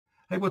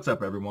Hey, what's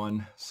up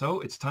everyone?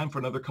 So it's time for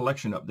another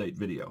collection update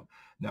video.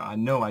 Now I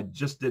know I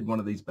just did one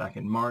of these back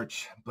in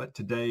March, but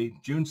today,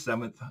 June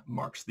 7th,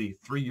 marks the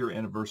 3-year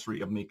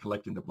anniversary of me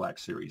collecting the Black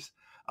Series.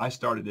 I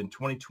started in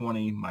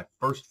 2020. My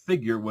first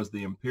figure was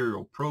the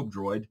Imperial Probe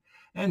Droid,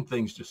 and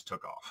things just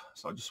took off.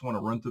 So I just want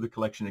to run through the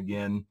collection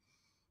again.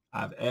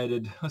 I've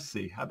added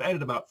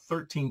about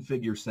 13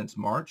 figures since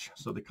March,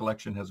 so the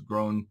collection has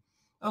grown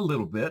a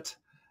little bit.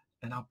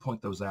 And I'll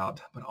point those out,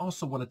 but I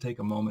also want to take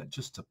a moment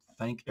just to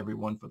thank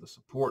everyone for the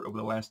support over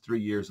the last 3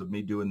 years of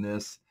me doing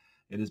this.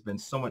 It has been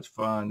so much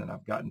fun, and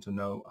I've gotten to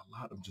know a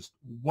lot of just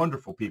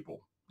wonderful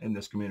people in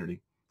this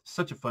community.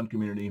 Such a fun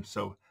community,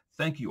 so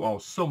thank you all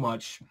so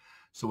much.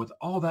 So with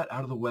all that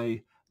out of the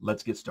way,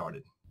 let's get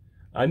started.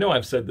 I know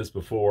I've said this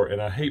before,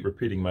 and I hate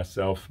repeating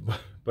myself,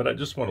 but I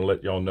just want to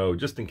let y'all know,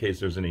 just in case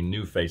there's any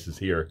new faces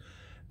here,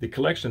 the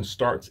collection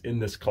starts in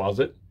this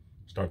closet,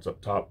 starts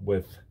up top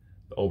with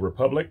the Old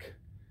Republic.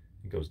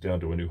 It goes down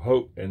to A New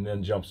Hope and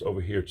then jumps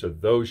over here to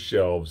those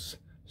shelves,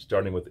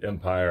 starting with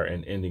Empire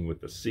and ending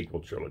with the sequel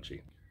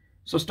trilogy.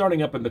 So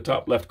starting up in the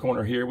top left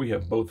corner here, we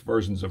have both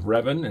versions of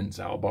Revan and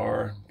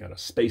Zalbar. Got a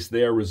space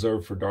there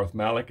reserved for Darth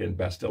Malak and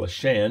Bastilla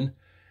Shan.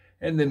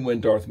 And then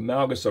when Darth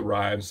Malgus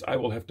arrives, I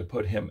will have to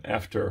put him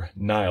after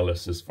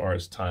Nihilus as far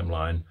as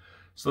timeline.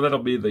 So that'll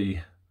be the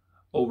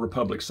Old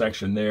Republic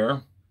section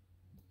there.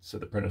 So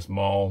the Apprentice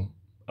Maul,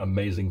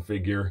 amazing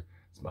figure.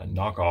 It's my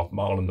knockoff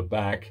Maul in the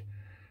back.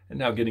 And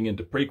now getting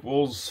into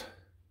prequels,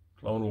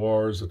 Clone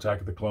Wars,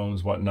 Attack of the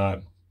Clones,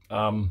 whatnot.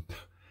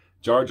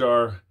 Jar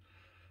Jar,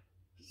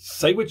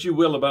 say what you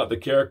will about the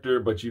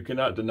character, but you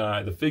cannot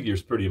deny the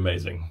figure's pretty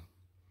amazing.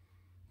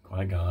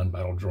 Qui-Gon,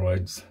 Battle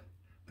Droids,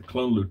 the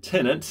Clone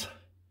Lieutenant,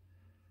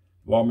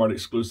 Walmart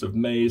exclusive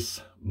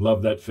Mace,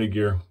 love that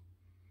figure.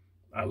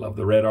 I love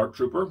the Red ARC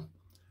Trooper.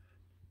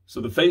 So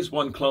the Phase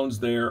 1 clones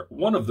there,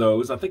 one of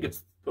those, I think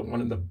it's the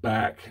one in the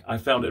back, I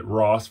found at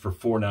Ross for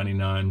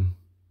 $4.99.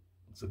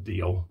 It's a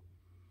deal.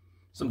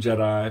 Some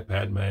Jedi,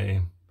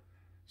 Padme.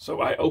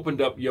 So I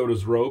opened up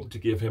Yoda's robe to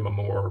give him a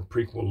more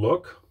prequel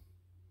look.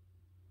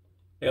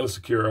 Aayla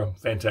Secura,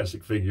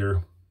 fantastic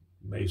figure.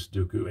 Mace,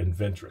 Dooku, and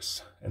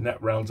Ventress. And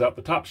that rounds out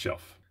the top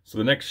shelf. So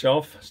the next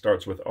shelf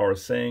starts with Aurra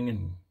Sing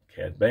and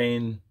Cad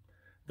Bane.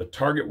 The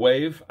Target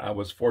Wave, I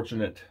was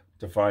fortunate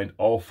to find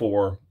all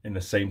 4 in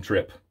the same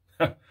trip.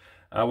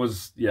 I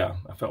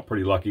felt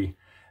pretty lucky.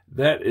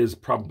 That is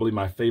probably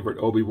my favorite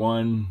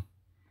Obi-Wan.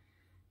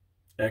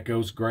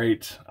 Echo's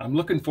great. I'm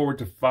looking forward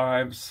to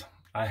 5s.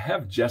 I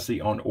have Jesse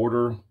on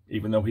order,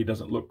 even though he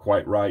doesn't look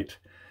quite right.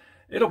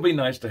 It'll be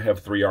nice to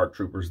have 3 ARC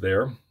Troopers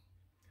there.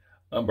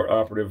 Umbra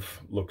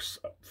Operative looks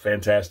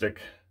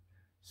fantastic.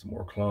 Some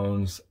more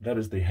clones. That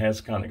is the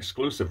HasCon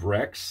exclusive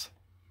Rex.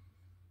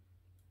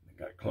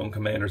 Got Clone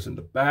Commanders in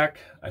the back.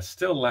 I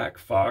still lack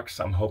Fox.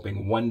 I'm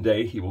hoping one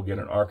day he will get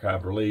an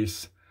archive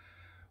release.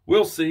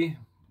 We'll see.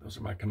 Those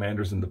are my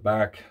commanders in the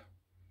back.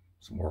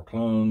 Some more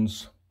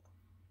clones.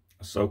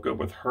 Ahsoka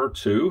with her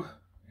 2,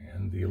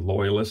 and the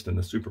Loyalist and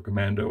the Super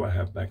Commando I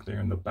have back there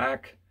in the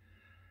back.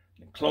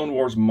 Clone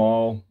Wars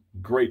Maul,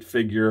 great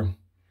figure.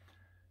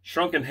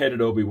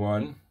 Shrunken-headed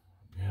Obi-Wan,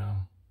 yeah,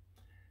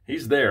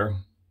 he's there.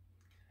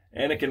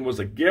 Anakin was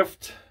a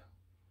gift.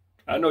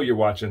 I know you're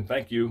watching,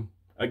 thank you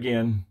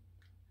again.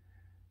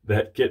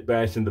 That Kit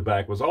Bash in the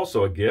back was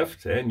also a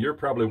gift, and you're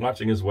probably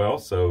watching as well,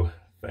 so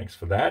thanks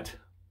for that.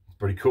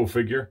 Pretty cool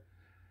figure.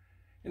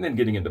 And then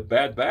getting into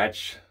Bad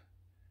Batch.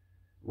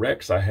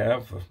 Rex I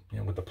have,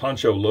 with the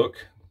poncho look.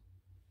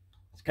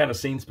 It's kind of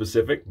scene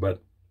specific,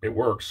 but it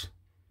works.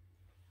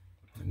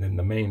 And then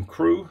the main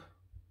crew.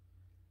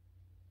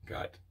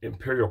 Got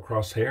Imperial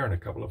Crosshair and a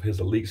couple of his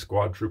elite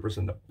squad troopers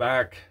in the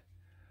back.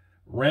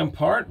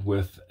 Rampart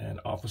with an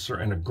officer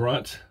and a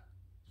grunt,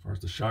 as far as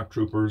the shock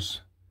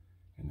troopers.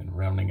 And then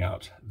rounding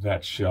out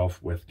that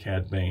shelf with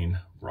Cad Bane,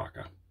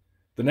 Raka.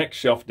 The next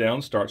shelf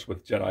down starts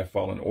with Jedi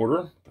Fallen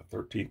Order, the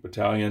 13th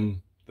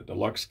Battalion, the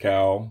Deluxe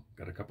Cowl.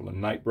 Got a couple of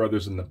Knight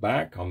Brothers in the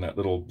back on that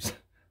little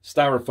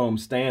styrofoam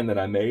stand that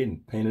I made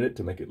and painted it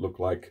to make it look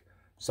like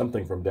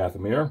something from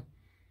Dathomir.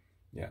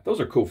 Yeah, those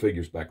are cool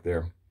figures back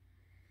there.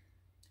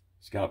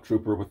 Scout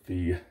Trooper with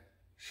the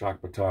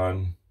shock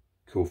baton,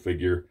 cool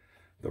figure.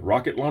 The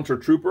Rocket Launcher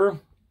Trooper,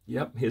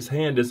 yep, his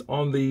hand is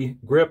on the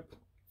grip,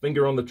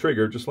 finger on the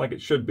trigger, just like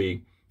it should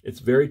be. It's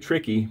very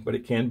tricky, but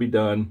it can be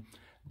done.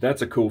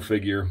 That's a cool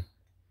figure.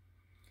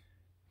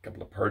 A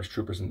couple of Purge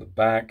Troopers in the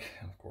back,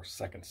 and of course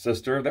Second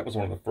Sister. That was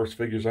one of the first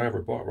figures I ever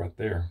bought right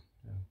there.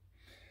 Yeah.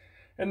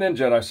 And then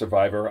Jedi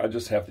Survivor. I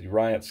just have the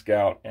Riot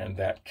Scout and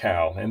that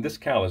Cal. And this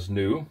Cal is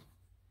new.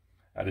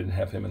 I didn't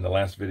have him in the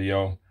last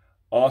video.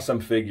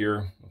 Awesome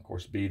figure, of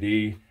course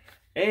BD.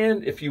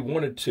 And if you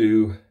wanted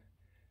to,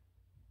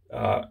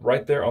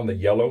 right there on the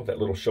yellow, that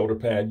little shoulder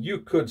pad, you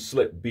could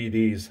slip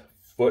BD's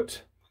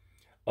foot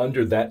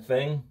under that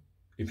thing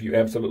if you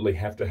absolutely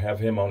have to have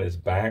him on his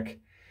back.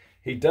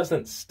 He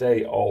doesn't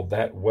stay all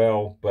that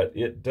well, but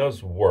it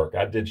does work.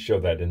 I did show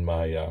that in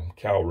my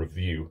cowl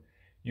review.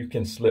 You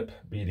can slip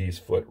BD's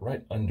foot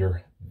right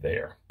under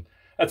there.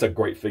 That's a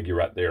great figure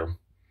right there.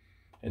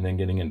 And then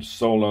getting into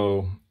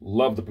Solo,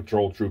 love the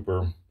Patrol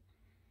Trooper.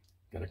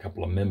 Got a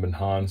couple of Mimban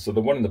Hans. So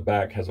the one in the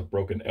back has a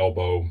broken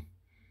elbow.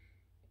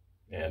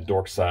 And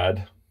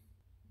Dorkside,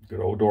 good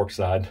old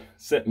Dorkside,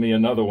 sent me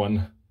another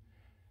one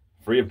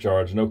free of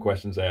charge, no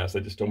questions asked.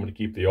 They just told me to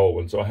keep the old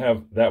one. So I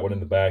have that one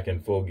in the back in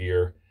full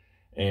gear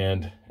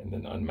and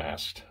then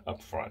unmasked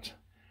up front.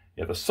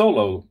 Yeah, the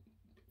Solo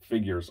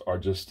figures are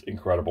just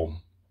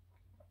incredible.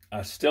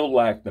 I still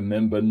lack the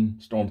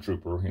Mimban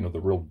Stormtrooper, you know, the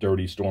real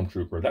dirty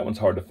Stormtrooper. That one's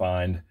hard to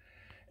find.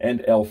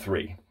 And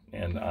L3.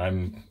 And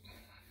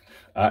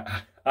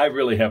I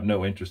really have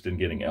no interest in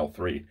getting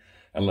L3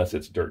 unless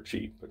it's dirt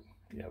cheap. But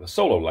yeah, the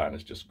Solo line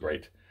is just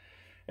great.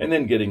 And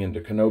then getting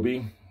into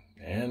Kenobi,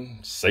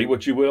 and say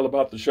what you will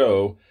about the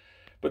show,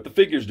 but the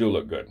figures do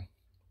look good.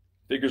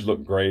 Figures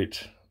look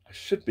great. I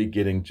should be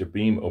getting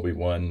Jabeam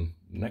Obi-Wan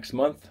next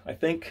month, I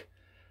think.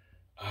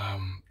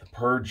 The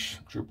Purge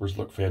Troopers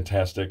look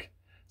fantastic.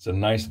 It's a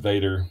nice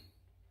Vader.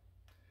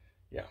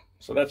 Yeah,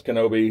 so that's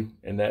Kenobi,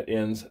 and that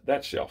ends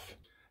that shelf.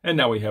 And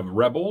now we have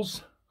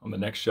Rebels on the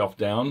next shelf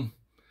down.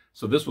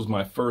 So this was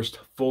my first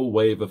full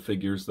wave of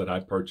figures that I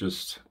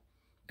purchased.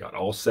 Got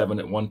all 7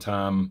 at one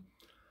time.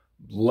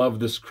 Love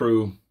this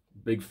crew.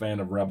 Big fan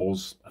of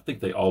Rebels. I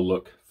think they all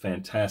look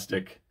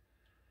fantastic.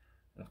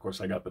 And of course,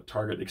 I got the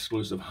Target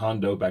exclusive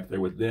Hondo back there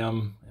with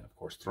them. And of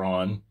course,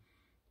 Thrawn.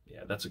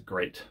 Yeah, that's a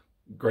great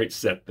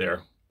set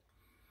there.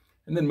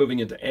 And then moving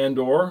into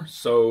Andor.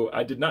 So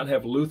I did not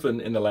have Luthen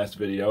in the last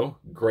video.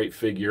 Great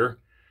figure.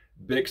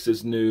 Bix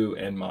is new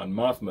and Mon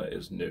Mothma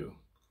is new.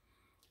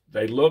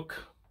 They look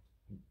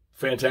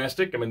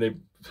fantastic. I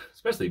mean,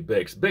 especially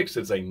Bix. Bix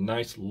is a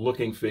nice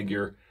looking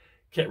figure.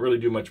 Can't really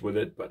do much with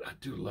it, but I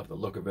do love the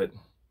look of it.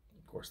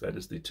 Of course, that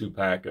is the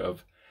 2-pack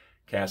of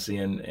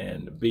Cassian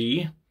and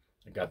B.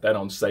 I got that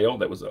on sale.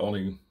 That was the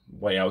only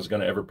way I was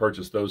going to ever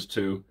purchase those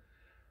two.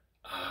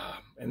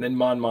 And then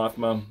Mon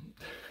Mothma.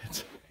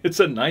 It's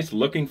a nice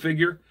looking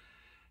figure.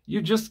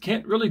 You just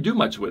can't really do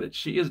much with it.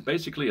 She is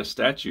basically a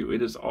statue.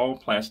 It is all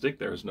plastic.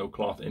 There is no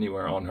cloth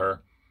anywhere on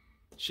her.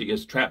 She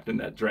is trapped in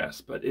that dress,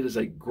 but it is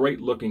a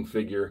great looking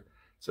figure.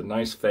 It's a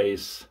nice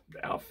face,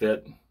 the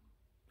outfit.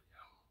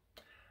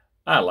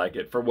 I like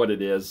it for what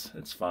it is.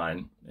 It's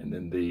fine. And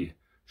then the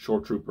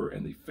Shore Trooper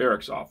and the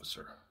Ferrex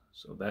Officer.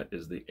 So that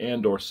is the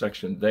Andor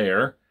section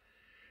there.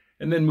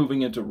 And then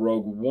moving into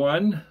Rogue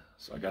One.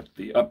 So I got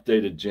the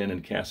updated Jyn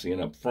and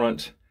Cassian up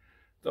front.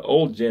 The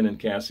old Jyn and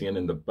Cassian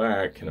in the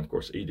back. And of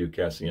course, Edu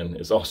Cassian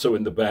is also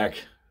in the back.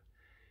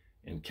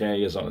 And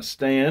Kay is on a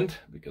stand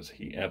because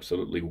he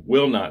absolutely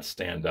will not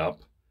stand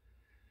up.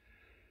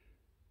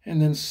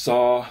 And then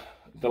Saw.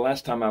 The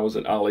last time I was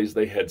at Ollie's,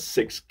 they had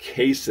 6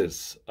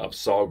 cases of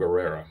Saw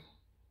Gerrera.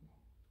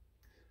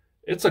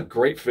 It's a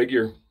great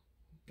figure.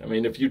 I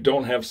mean, if you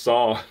don't have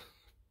Saw,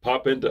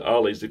 pop into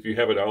Ollie's if you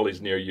have an Ollie's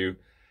near you.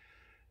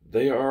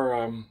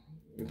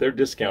 They're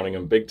discounting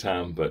them big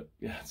time, but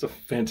yeah, it's a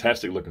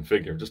fantastic looking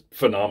figure. Just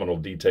phenomenal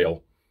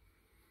detail.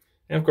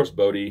 And of course,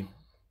 Bodhi.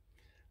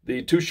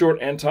 The Too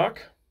Short Antok.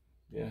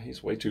 Yeah,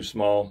 he's way too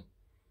small.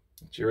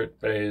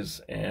 Jarrett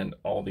Bays and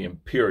all the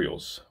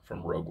Imperials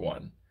from Rogue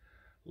One.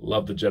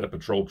 Love the Jedha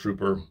Patrol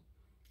Trooper.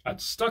 I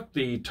stuck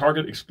the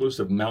Target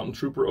exclusive Mountain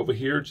Trooper over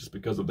here just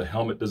because of the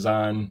helmet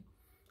design.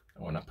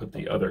 And when I put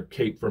the other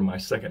cape from my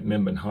second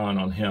Mimban Han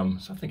on him,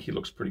 so I think he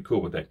looks pretty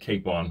cool with that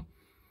cape on.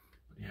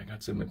 But yeah, I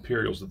got some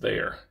Imperials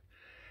there.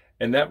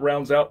 And that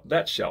rounds out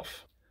that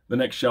shelf. The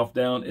next shelf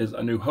down is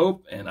A New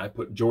Hope, and I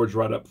put George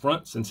right up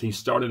front since he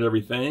started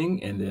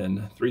everything, and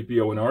then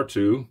 3PO and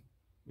R2.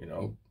 You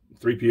know,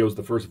 3PO is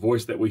the first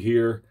voice that we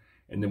hear,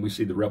 and then we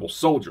see the Rebel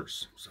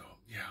soldiers. So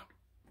yeah.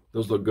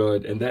 Those look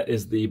good. And that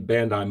is the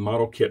Bandai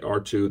model kit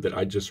R2 that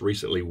I just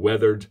recently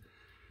weathered.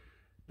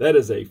 That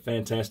is a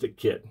fantastic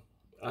kit.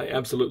 I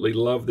absolutely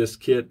love this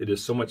kit. It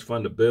is so much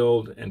fun to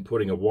build, and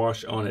putting a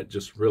wash on it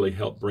just really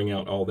helped bring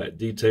out all that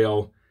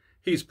detail.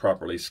 He's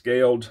properly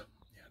scaled.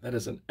 Yeah, that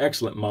is an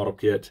excellent model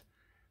kit.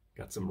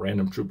 Got some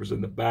random troopers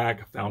in the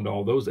back. I found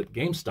all those at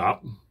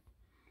GameStop.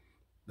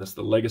 That's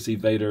the Legacy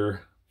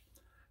Vader,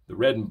 the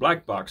red and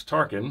black box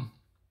Tarkin,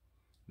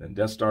 then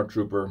Death Star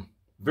Trooper.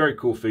 Very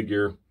cool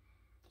figure.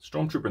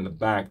 Stormtrooper in the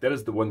back, that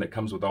is the one that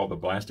comes with all the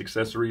blast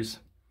accessories.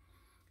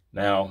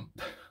 Now,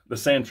 the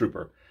Sand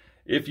Trooper.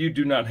 If you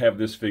do not have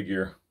this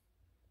figure,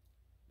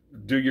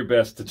 do your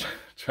best to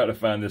try to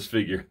find this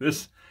figure.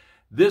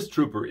 This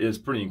trooper is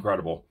pretty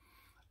incredible.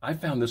 I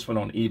found this one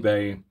on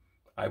eBay.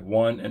 I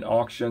won an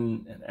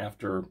auction, and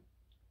after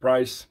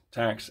price,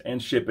 tax, and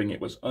shipping,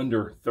 it was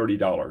under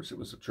 $30. It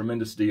was a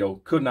tremendous deal.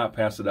 Could not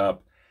pass it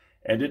up.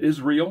 And it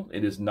is real.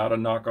 It is not a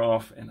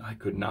knockoff, and I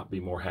could not be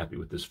more happy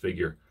with this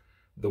figure.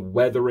 The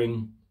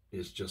weathering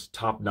is just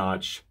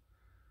top-notch.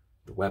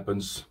 The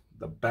weapons,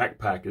 the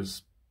backpack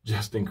is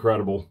just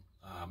incredible.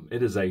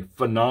 It is a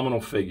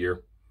phenomenal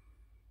figure.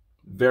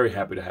 Very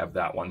happy to have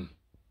that one.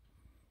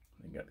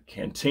 We got the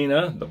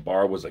Cantina. The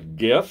bar was a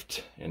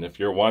gift. And if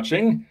you're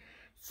watching,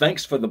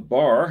 thanks for the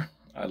bar.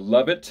 I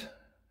love it.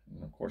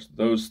 And of course,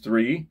 those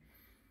 3.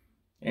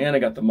 And I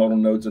got the modal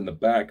nodes in the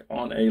back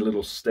on a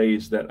little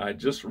stage that I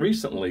just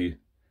recently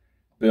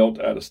built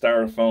out of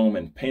styrofoam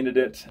and painted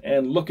it.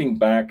 And looking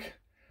back,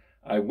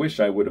 I wish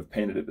I would have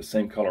painted it the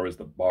same color as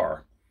the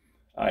bar.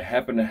 I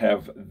happen to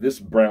have this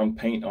brown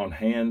paint on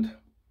hand,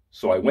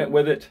 so I went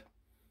with it.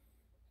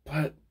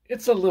 But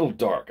it's a little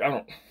dark.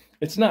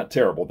 It's not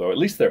terrible though. At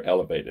least they're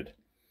elevated.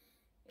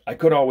 I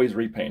could always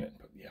repaint it.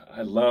 But yeah,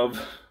 I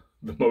love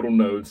the modal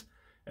nodes,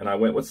 and I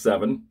went with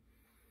 7,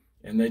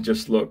 and they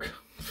just look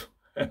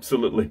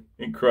absolutely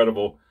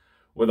incredible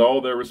with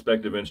all their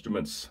respective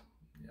instruments.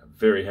 Yeah,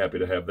 very happy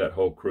to have that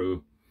whole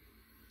crew.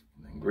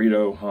 And then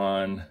Greedo,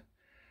 Han,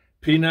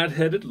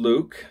 peanut-headed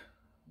Luke.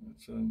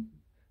 It's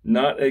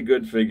not a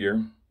good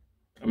figure.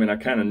 I mean, I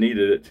kind of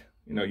needed it.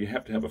 You know, you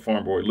have to have a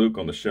Farm Boy Luke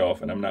on the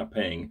shelf, and I'm not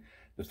paying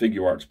the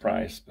Figure Arts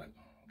price, but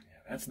yeah,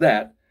 that's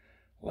that.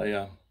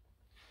 Leia.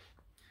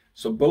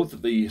 So both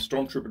of the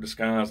Stormtrooper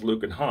Disguise,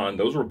 Luke and Han,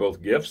 those were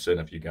both gifts, and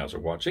if you guys are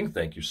watching,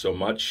 thank you so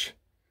much.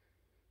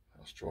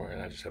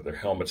 And I just have their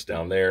helmets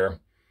down there.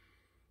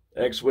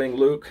 X-Wing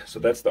Luke, so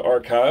that's the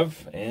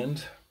archive,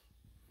 and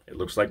it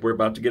looks like we're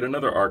about to get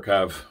another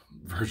archive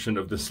version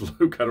of this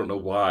Luke. I don't know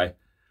why.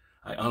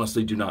 I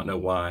honestly do not know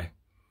why.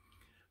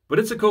 But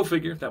it's a cool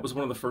figure. That was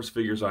one of the first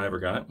figures I ever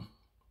got.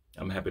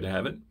 I'm happy to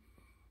have it.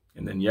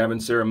 And then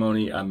Yavin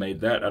Ceremony, I made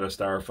that out of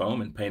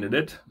styrofoam and painted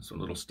it. Some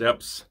little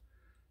steps.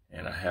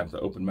 And I have the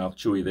open mouth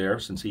Chewie there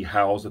since he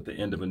howls at the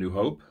end of A New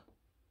Hope.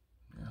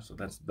 Yeah, so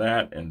that's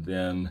that. And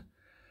then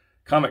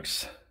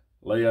comics,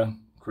 Leia,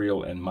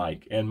 Creel, and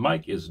Mike. And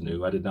Mike is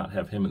new. I did not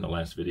have him in the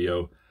last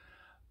video.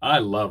 I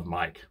love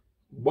Mike.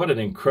 What an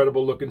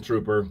incredible looking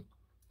trooper.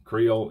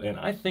 Creel, and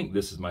I think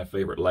this is my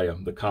favorite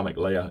Leia, the comic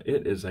Leia.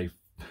 It is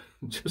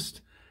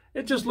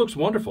it just looks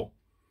wonderful.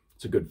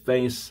 It's a good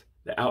face.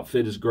 The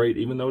outfit is great,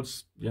 even though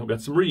it's, you know,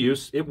 got some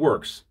reuse. It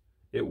works.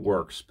 It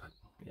works. But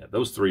yeah,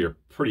 those three are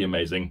pretty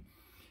amazing.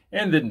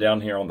 And then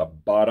down here on the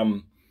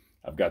bottom,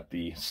 I've got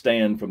the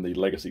stand from the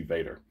Legacy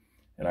Vader.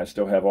 And I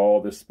still have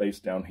all this space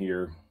down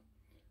here.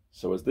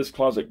 So as this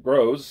closet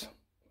grows,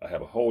 I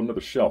have a whole nother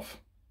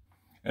shelf.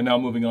 And now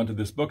moving on to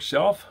this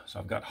bookshelf. So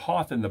I've got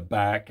Hoth in the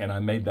back, and I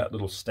made that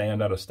little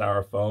stand out of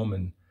styrofoam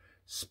and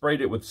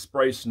sprayed it with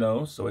spray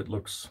snow so it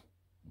looks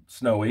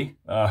snowy.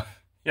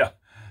 Yeah.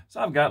 So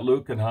I've got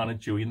Luke and Han and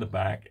Chewie in the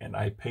back, and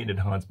I painted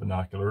Han's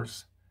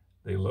binoculars.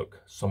 They look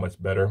so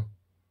much better.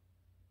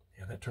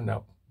 Yeah, that turned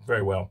out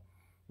very well.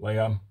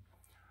 Leia.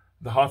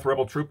 The Hoth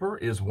Rebel Trooper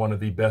is one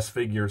of the best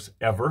figures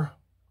ever.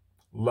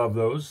 Love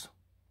those.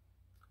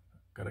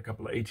 Got a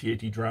couple of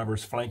AT-AT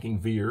drivers flanking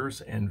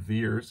Veers, and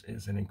Veers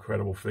is an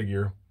incredible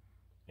figure.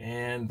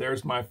 And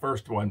there's my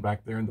first one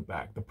back there in the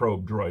back, the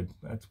probe droid.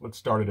 That's what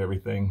started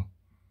everything.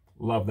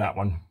 Love that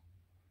one.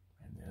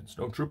 And then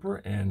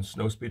Snowtrooper and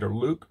Snowspeeder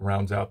Luke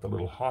rounds out the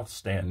little Hoth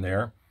stand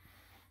there.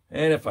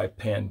 And if I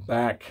pan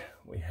back,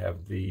 we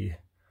have the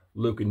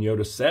Luke and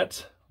Yoda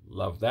set.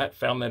 Love that.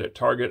 Found that at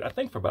Target, I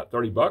think for about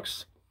 30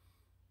 bucks.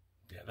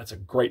 Yeah, that's a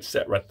great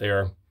set right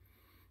there.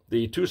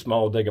 The two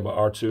small Dagobah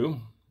R2.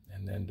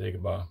 And then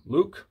Dagobah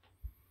Luke.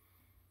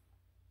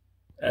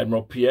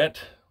 Admiral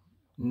Piet.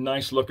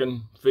 Nice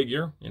looking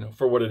figure, you know,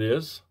 for what it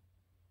is.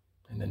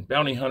 And then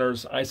Bounty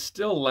Hunters. I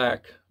still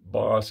lack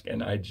Bosk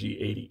and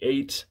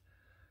IG-88.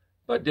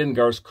 But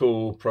Dengar's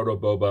cool. Proto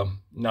Boba.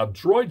 Now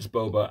Droids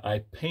Boba, I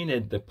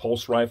painted the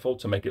pulse rifle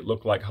to make it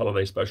look like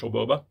Holiday Special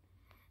Boba.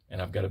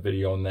 And I've got a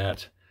video on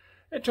that.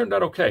 It turned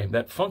out okay.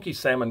 That funky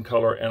salmon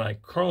color, and I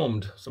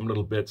chromed some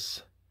little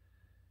bits.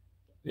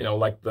 You know,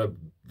 like the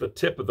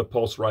tip of the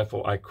pulse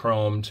rifle I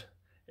chromed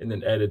and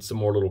then added some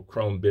more little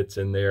chrome bits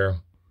in there.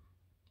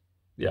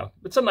 Yeah,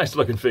 it's a nice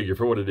looking figure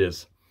for what it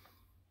is.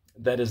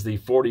 That is the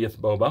 40th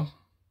Boba.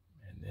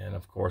 And then,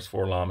 of course,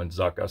 Forlom and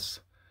Zuckuss.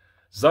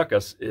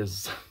 Zuckuss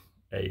is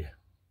a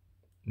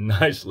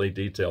nicely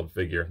detailed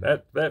figure.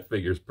 That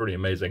figure is pretty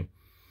amazing.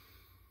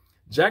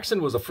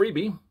 Jackson was a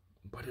freebie,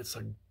 but it's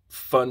a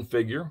fun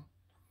figure.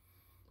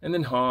 And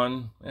then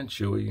Han and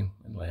Chewie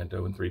and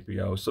Lando and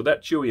 3PO. So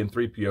that Chewie and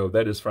 3PO,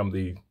 that is from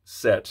the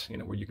set, you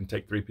know, where you can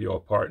take 3PO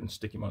apart and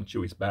stick him on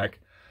Chewie's back.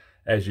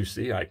 As you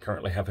see, I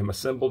currently have him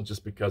assembled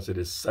just because it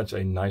is such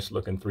a nice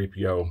looking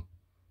 3PO.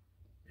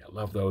 Yeah, I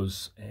love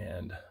those.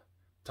 And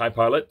TIE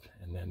Pilot,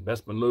 and then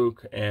Bespin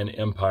Luke, and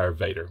Empire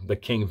Vader, the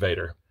King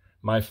Vader.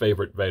 My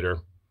favorite Vader.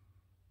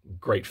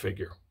 Great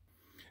figure.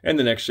 And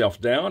the next shelf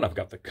down, I've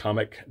got the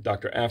comic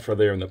Dr. Aphra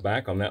there in the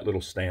back on that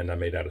little stand I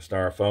made out of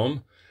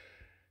styrofoam.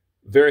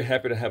 Very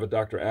happy to have a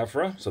Dr.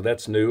 Aphra, so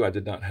that's new. I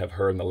did not have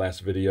her in the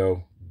last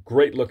video.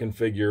 Great looking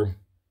figure.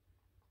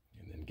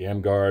 And then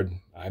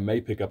Gamguard. I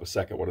may pick up a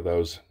second one of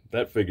those.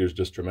 That figure is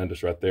just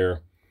tremendous right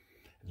there.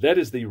 That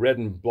is the red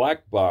and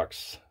black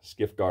box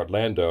Skiff Guard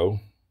Lando.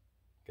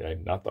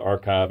 Okay, not the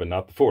archive and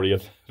not the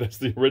 40th. That's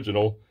the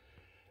original.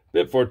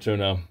 Bib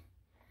Fortuna.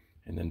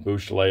 And then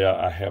Bouche Leia.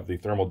 I have the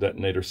thermal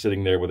detonator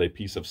sitting there with a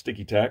piece of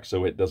sticky tack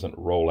so it doesn't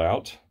roll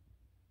out.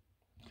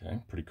 Okay,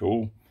 pretty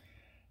cool.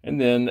 And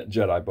then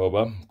Jedi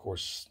Boba, of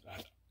course,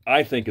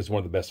 I think is one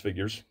of the best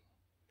figures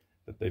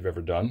that they've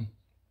ever done.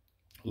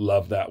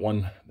 Love that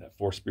one. That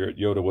Force Spirit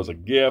Yoda was a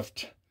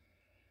gift.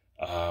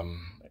 And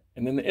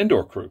then the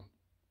Endor crew.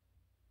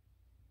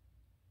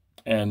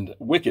 And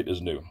Wicket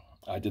is new.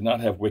 I did not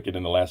have Wicket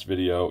in the last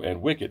video,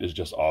 and Wicket is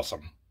just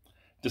awesome.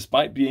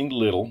 Despite being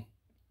little,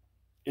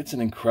 it's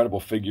an incredible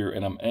figure,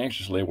 and I'm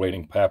anxiously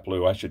awaiting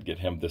Paplu. I should get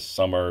him this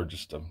summer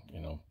just to,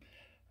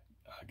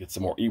 get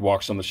some more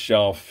Ewoks on the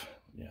shelf.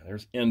 Yeah,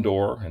 there's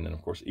Endor, and then,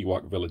 of course,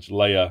 Ewok Village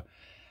Leia.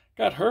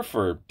 Got her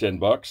for 10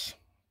 bucks.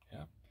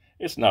 Yeah,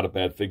 it's not a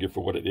bad figure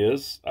for what it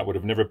is. I would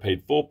have never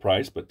paid full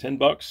price, but 10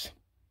 bucks,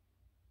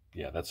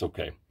 yeah, that's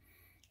okay.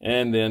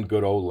 And then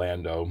good old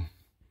Lando.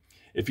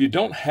 If you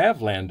don't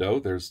have Lando,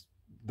 there's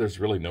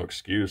really no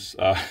excuse.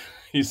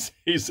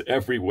 He's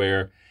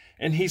everywhere,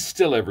 and he's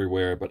still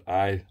everywhere, but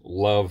I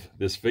love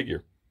this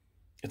figure.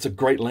 It's a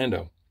great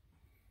Lando.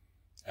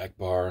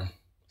 Akbar.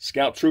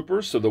 Scout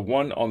Troopers. So the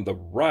one on the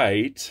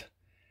right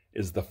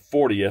is the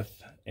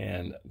 40th,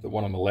 and the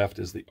one on the left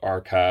is the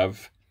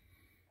Archive.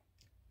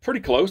 Pretty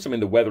close. I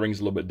mean, the weathering's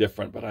a little bit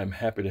different, but I'm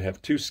happy to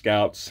have 2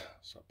 Scouts.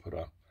 So I put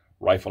a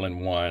rifle in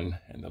one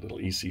and the little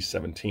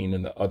EC-17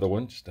 in the other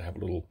one, just to have a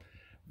little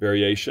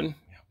variation.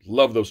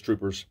 Love those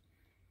troopers.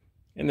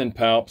 And then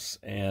Palps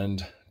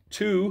and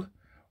 2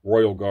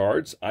 Royal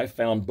Guards. I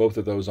found both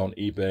of those on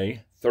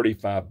eBay.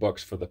 35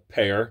 bucks for the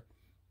pair.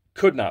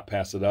 Could not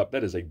pass it up.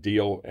 That is a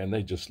deal, and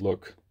they just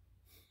look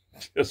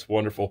just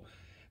wonderful.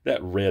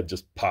 That red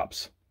just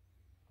pops.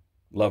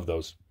 Love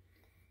those.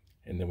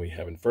 And then we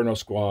have Inferno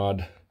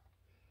Squad,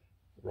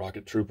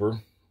 Rocket Trooper,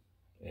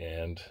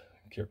 and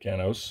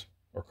Kirkanos,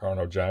 or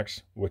Carno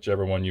Jax,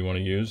 whichever one you want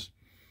to use.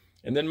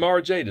 And then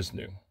Mara Jade is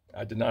new.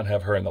 I did not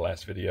have her in the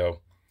last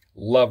video.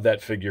 Love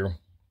that figure.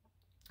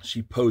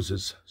 She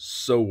poses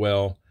so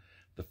well.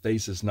 The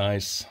face is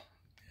nice.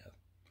 Yeah,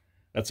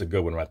 that's a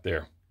good one right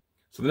there.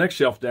 So the next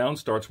shelf down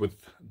starts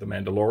with The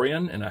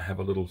Mandalorian, and I have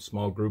a little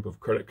small group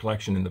of credit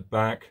collection in the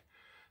back.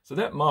 So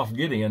that Moff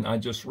Gideon I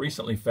just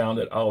recently found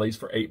at Ollie's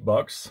for 8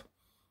 bucks.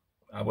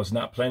 I was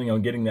not planning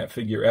on getting that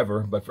figure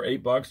ever, but for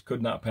 8 bucks,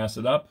 could not pass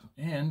it up.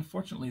 And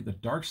fortunately, the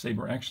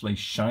Darksaber actually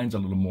shines a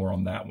little more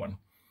on that one.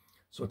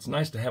 So it's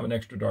nice to have an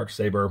extra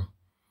Darksaber.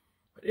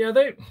 But yeah,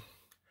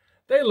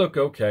 they look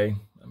okay.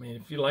 I mean,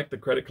 if you like the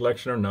credit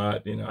collection or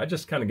not, I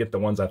just kind of get the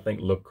ones I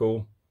think look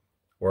cool.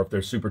 Or if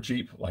they're super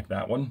cheap, like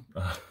that one.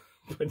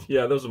 But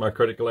yeah, those are my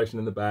credit collection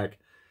in the back.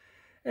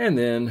 And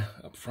then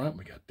up front,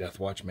 we got Death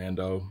Watch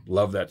Mando.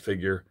 Love that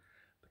figure.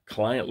 The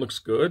Client looks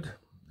good.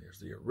 There's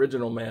the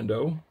original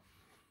Mando.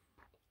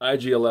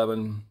 IG-11.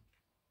 And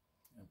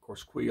of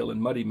course, Queel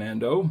and Muddy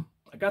Mando.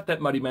 I got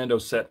that Muddy Mando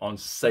set on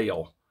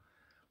sale.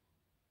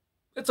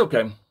 It's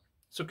okay.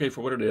 It's okay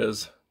for what it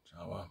is.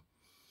 So,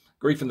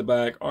 Grief in the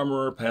back.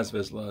 Armorer, Paz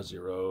Vizsla,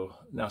 Zero.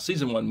 Now,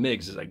 Season 1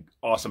 Migs is an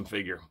awesome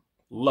figure.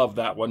 Love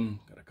that one.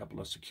 Got a couple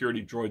of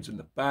security droids in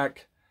the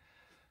back.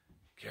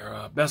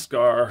 Kara,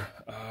 Beskar.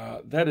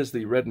 That is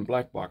the red and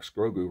black box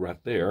Grogu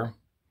right there.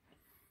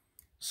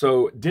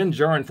 So Din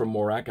Djarin from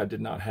Morak I did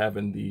not have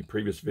in the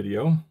previous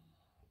video.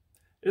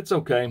 It's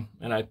okay.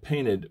 And I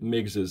painted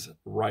Miggs's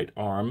right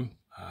arm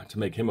to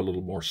make him a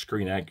little more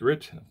screen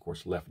accurate. And of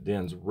course, left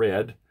Din's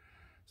red.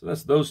 So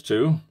that's those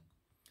 2.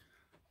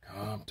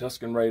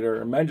 Tusken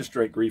Raider,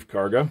 Magistrate Grief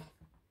Karga.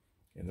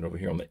 And then over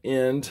here on the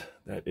end,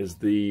 that is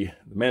the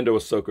Mando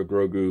Ahsoka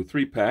Grogu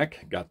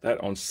 3-pack. Got that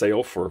on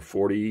sale for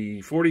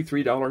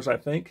 $43, I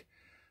think.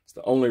 It's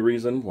the only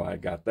reason why I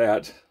got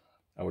that.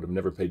 I would have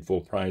never paid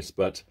full price,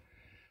 but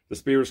the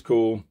spear is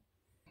cool.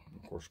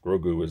 Of course,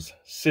 Grogu is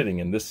sitting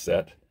in this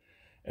set.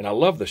 And I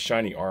love the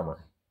shiny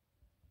armor.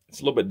 It's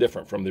a little bit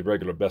different from the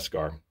regular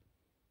Beskar.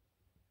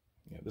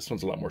 Yeah, this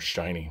one's a lot more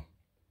shiny.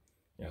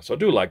 Yeah, so I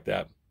do like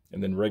that.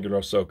 And then regular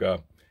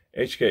Ahsoka.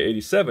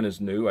 HK87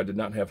 is new. I did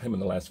not have him in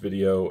the last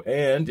video.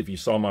 And if you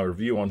saw my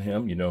review on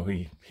him,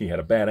 he had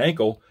a bad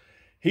ankle.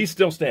 He's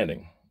still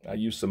standing. I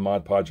used some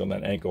Mod Podge on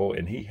that ankle,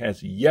 and he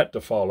has yet to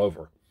fall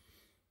over.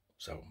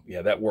 So,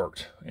 yeah, that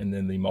worked. And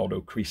then the Maldo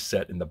crease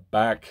set in the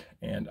back,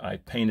 and I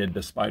painted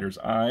the spider's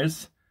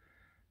eyes.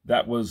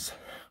 That was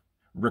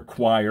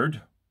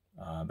required.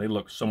 They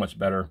look so much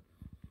better.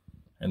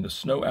 And the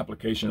snow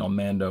application on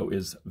Mando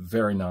is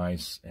very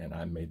nice. And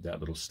I made that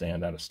little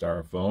stand out of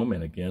styrofoam.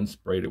 And again,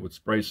 sprayed it with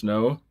spray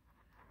snow.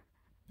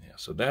 Yeah,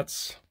 so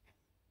that's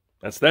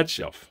that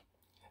shelf.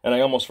 And I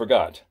almost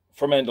forgot.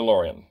 For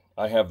Mandalorian,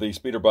 I have the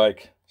Speeder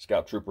Bike,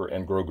 Scout Trooper,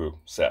 and Grogu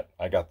set.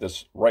 I got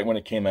this right when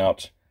it came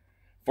out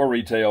for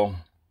retail.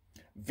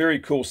 Very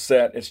cool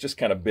set. It's just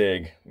kind of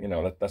big.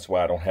 That's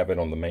why I don't have it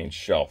on the main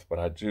shelf. But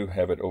I do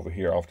have it over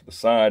here off to the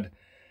side.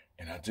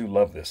 And I do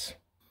love this.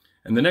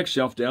 And the next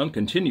shelf down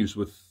continues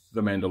with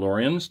the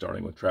Mandalorian,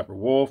 starting with Trapper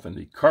Wolf and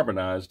the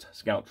carbonized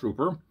Scout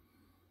Trooper.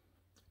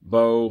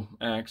 Bo,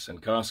 Axe,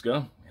 and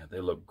Casca. Yeah, they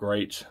look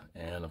great.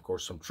 And, of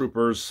course, some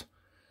Troopers.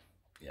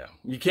 Yeah,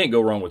 you can't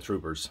go wrong with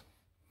Troopers.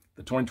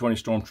 The 2020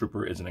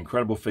 Stormtrooper is an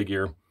incredible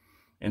figure.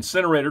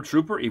 Incinerator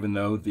Trooper, even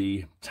though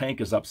the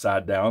tank is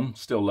upside down,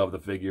 still love the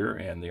figure.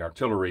 And the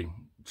Artillery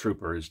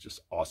Trooper is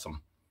just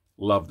awesome.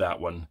 Love that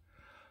one.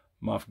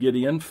 Moff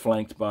Gideon,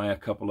 flanked by a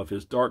couple of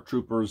his Dark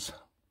Troopers.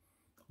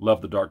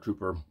 Love the Dark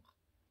Trooper.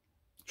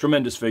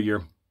 Tremendous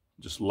figure.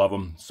 Just love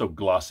them. So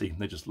glossy.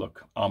 They just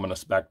look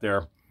ominous back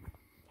there.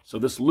 So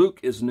this Luke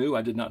is new.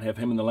 I did not have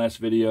him in the last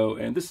video,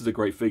 and this is a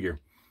great figure.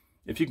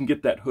 If you can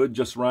get that hood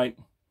just right,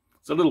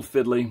 it's a little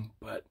fiddly,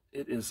 but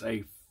it is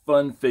a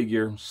fun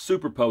figure,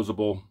 super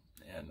posable,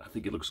 and I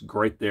think it looks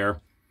great there.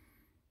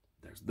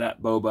 There's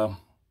that Boba,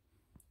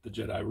 the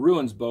Jedi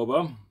Ruins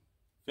Boba,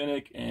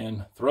 Fennec,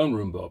 and Throne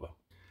Room Boba.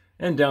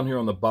 And down here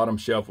on the bottom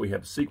shelf, we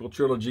have the sequel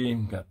trilogy.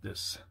 Got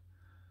this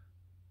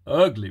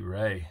ugly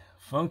Rey,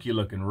 funky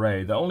looking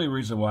Rey. The only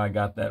reason why I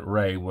got that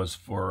Rey was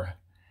for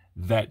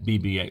that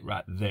BB-8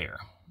 right there.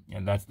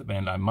 And that's the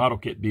Bandai Model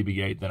Kit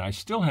BB-8 that I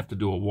still have to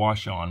do a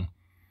wash on.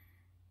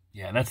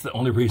 Yeah, that's the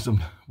only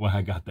reason why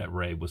I got that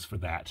Rey, was for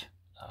that.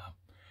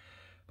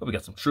 But we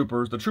got some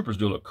troopers. The troopers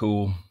do look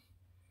cool.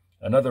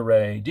 Another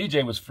Rey.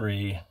 DJ was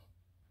free.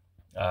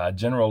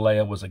 General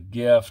Leia was a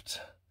gift.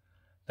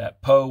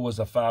 That Poe was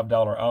a $5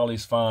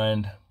 Ollie's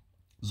find.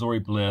 Zori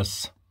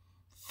Bliss.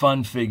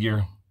 Fun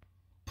figure.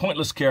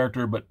 Pointless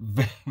character, but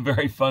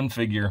very fun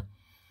figure.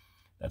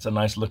 That's a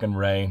nice looking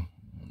Rey.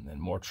 And then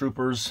more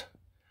troopers.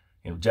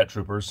 Jet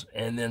troopers.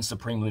 And then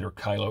Supreme Leader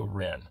Kylo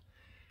Ren.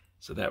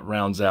 So that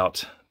rounds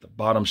out the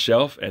bottom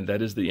shelf, and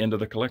that is the end of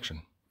the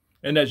collection.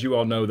 And as you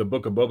all know, the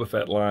Book of Boba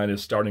Fett line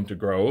is starting to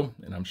grow,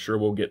 and I'm sure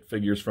we'll get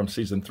figures from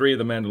Season 3 of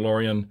The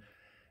Mandalorian,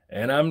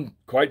 and I'm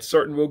quite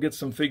certain we'll get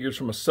some figures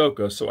from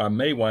Ahsoka, so I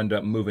may wind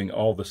up moving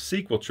all the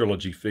sequel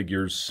trilogy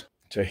figures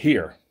to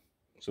here.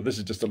 So this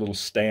is just a little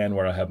stand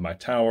where I have my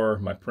tower,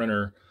 my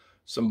printer,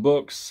 some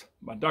books,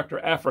 my Dr.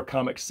 Aphra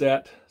comic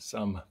set,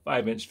 some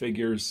 5-inch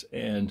figures,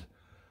 and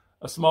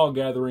a small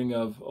gathering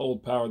of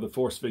old Power of the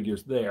Force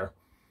figures there.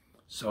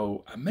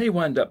 So I may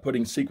wind up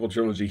putting sequel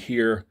trilogy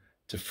here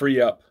to free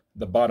up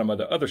the bottom of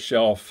the other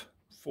shelf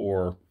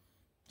for,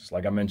 just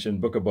like I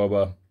mentioned, Book of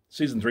Boba,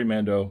 Season 3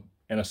 Mando,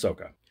 and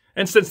Ahsoka.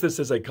 And since this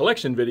is a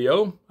collection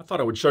video, I thought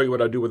I would show you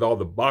what I do with all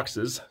the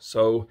boxes.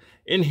 So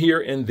in here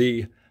in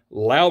the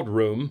loud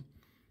room,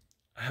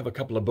 I have a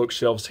couple of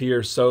bookshelves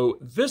here. So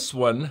this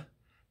one,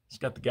 it's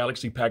got the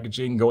Galaxy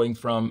packaging going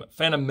from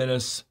Phantom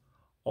Menace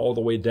all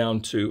the way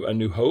down to A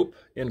New Hope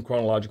in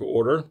chronological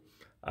order.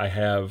 I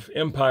have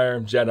Empire,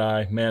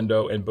 Jedi,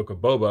 Mando, and Book of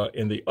Boba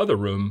in the other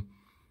room.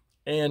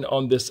 And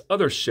on this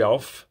other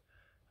shelf,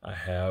 I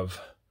have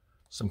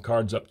some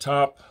cards up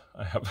top.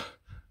 I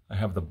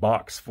have the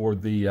box for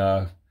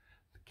the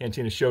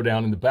Cantina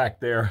Showdown in the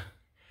back there.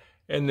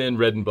 And then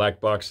red and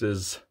black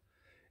boxes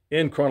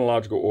in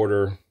chronological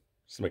order,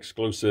 some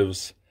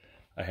exclusives.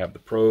 I have the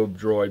Probe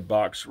Droid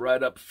box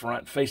right up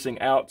front, facing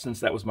out,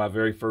 since that was my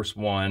very first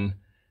one.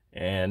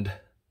 And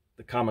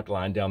the comic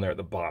line down there at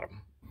the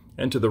bottom.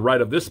 And to the right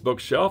of this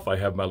bookshelf, I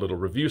have my little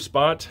review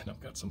spot. And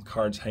I've got some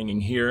cards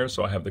hanging here.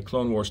 So I have the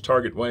Clone Wars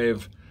Target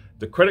Wave,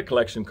 the credit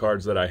collection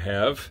cards that I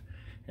have.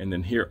 And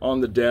then here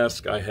on the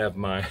desk, I have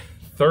my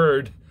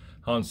third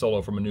Han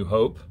Solo from A New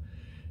Hope.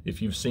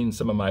 If you've seen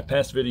some of my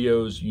past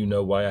videos, you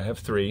know why I have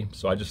 3.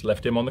 So I just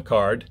left him on the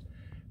card.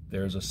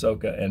 There's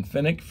Ahsoka and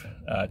Fennec,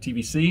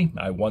 TVC.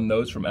 I won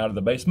those from Out of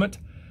the Basement.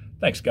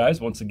 Thanks, guys,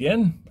 once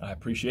again. I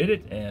appreciate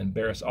it. And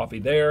Barriss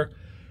Offee there.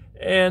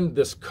 And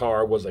this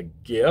car was a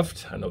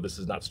gift. I know this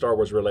is not Star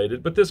Wars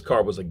related, but this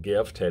car was a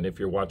gift. And if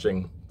you're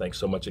watching, thanks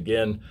so much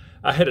again.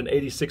 I had an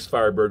 86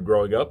 Firebird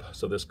growing up,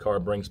 so this car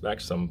brings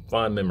back some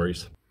fond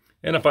memories.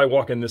 And if I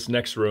walk in this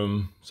next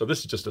room, so this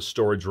is just a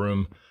storage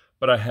room,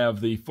 but I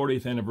have the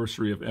 40th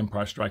anniversary of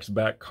Empire Strikes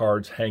Back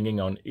cards hanging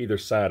on either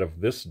side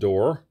of this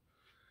door.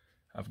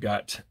 I've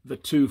got the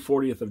 2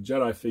 40th of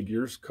Jedi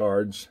figures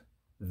cards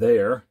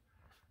there.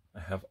 I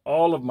have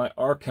all of my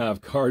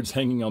archive cards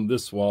hanging on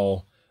this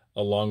wall,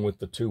 along with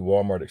the 2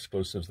 Walmart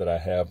exclusives that I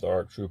have, the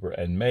ARC Trooper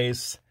and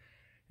Mace.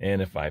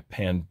 And if I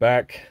pan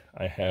back,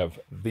 I have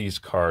these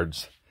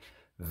cards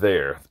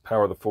there. The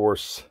Power of the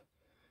Force,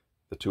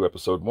 the 2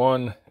 Episode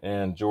 1,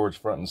 and George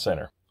front and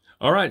center.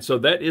 All right, so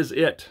that is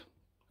it.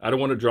 I don't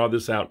want to draw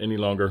this out any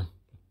longer.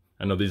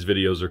 I know these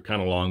videos are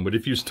kind of long, but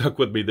if you stuck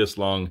with me this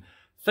long,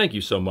 thank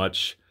you so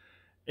much.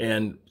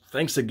 And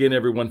thanks again,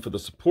 everyone, for the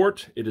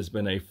support. It has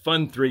been a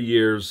fun 3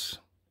 years.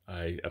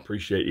 I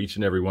appreciate each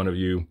and every one of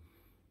you.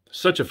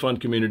 Such a fun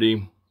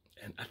community,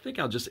 and I think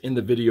I'll just end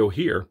the video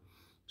here.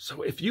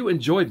 So if you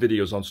enjoy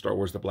videos on Star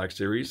Wars The Black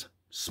Series,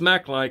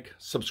 smack like,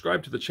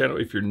 subscribe to the channel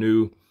if you're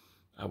new.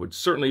 I would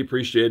certainly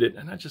appreciate it,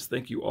 and I just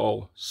thank you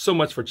all so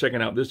much for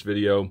checking out this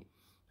video, and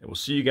we'll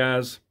see you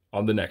guys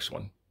on the next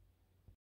one.